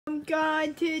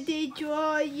going to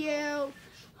destroy you.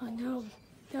 Oh no,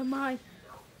 never mind.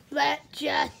 Let's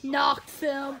just knock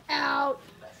them out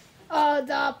of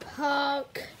the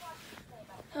park.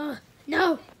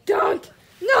 No, don't!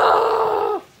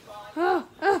 No!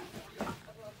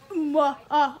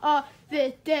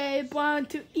 This day born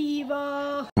to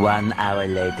evil. 1 hour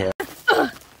later.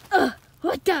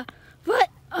 What the? What?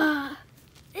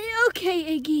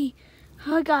 Okay, Iggy.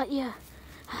 I got you.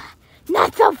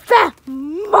 Not so fast,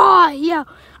 Mario.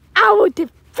 I will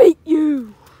defeat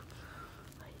you.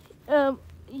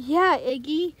 Yeah,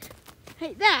 Iggy.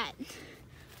 Like that.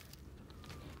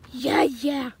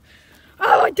 Yeah.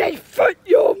 I will defeat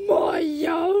you,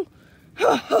 Mario.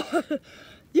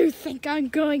 You think I'm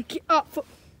going to get up for...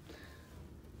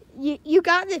 You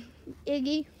got it,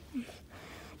 Iggy.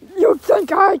 You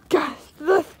think I got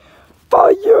this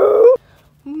for you?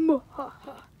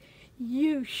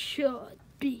 You should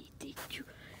be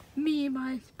me and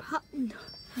my partner.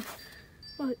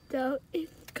 Although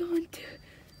it's going to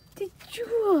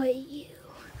destroy you.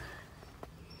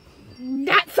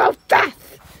 Not so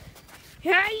fast!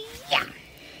 Yeah.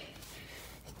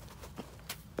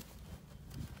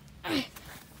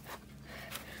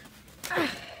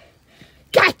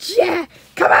 Gotcha!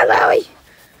 Come on, Louie!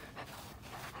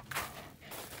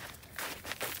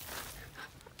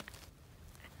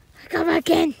 Come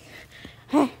again.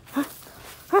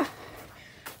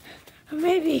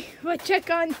 Maybe we'll check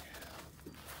on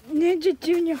Ninja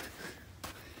Junior.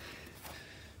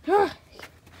 What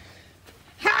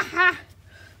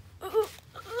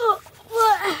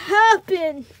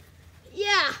happened?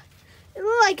 Yeah, it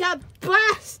looked like a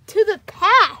blast to the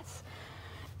past.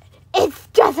 It's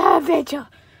just an adventure.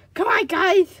 Come on,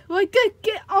 guys. We're gonna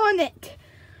get on it.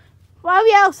 While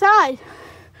we're outside.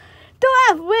 Don't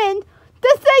have wind.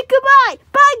 Let's say goodbye.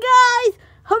 Bye, guys.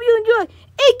 Hope you enjoy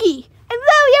Iggy and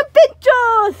Larry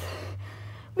Adventures.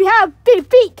 We have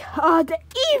defeat the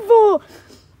evil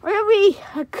very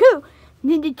cool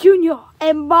Ninja Junior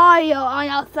and Mario on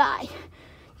our side.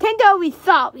 Tender, we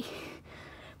sorry.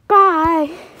 Bye.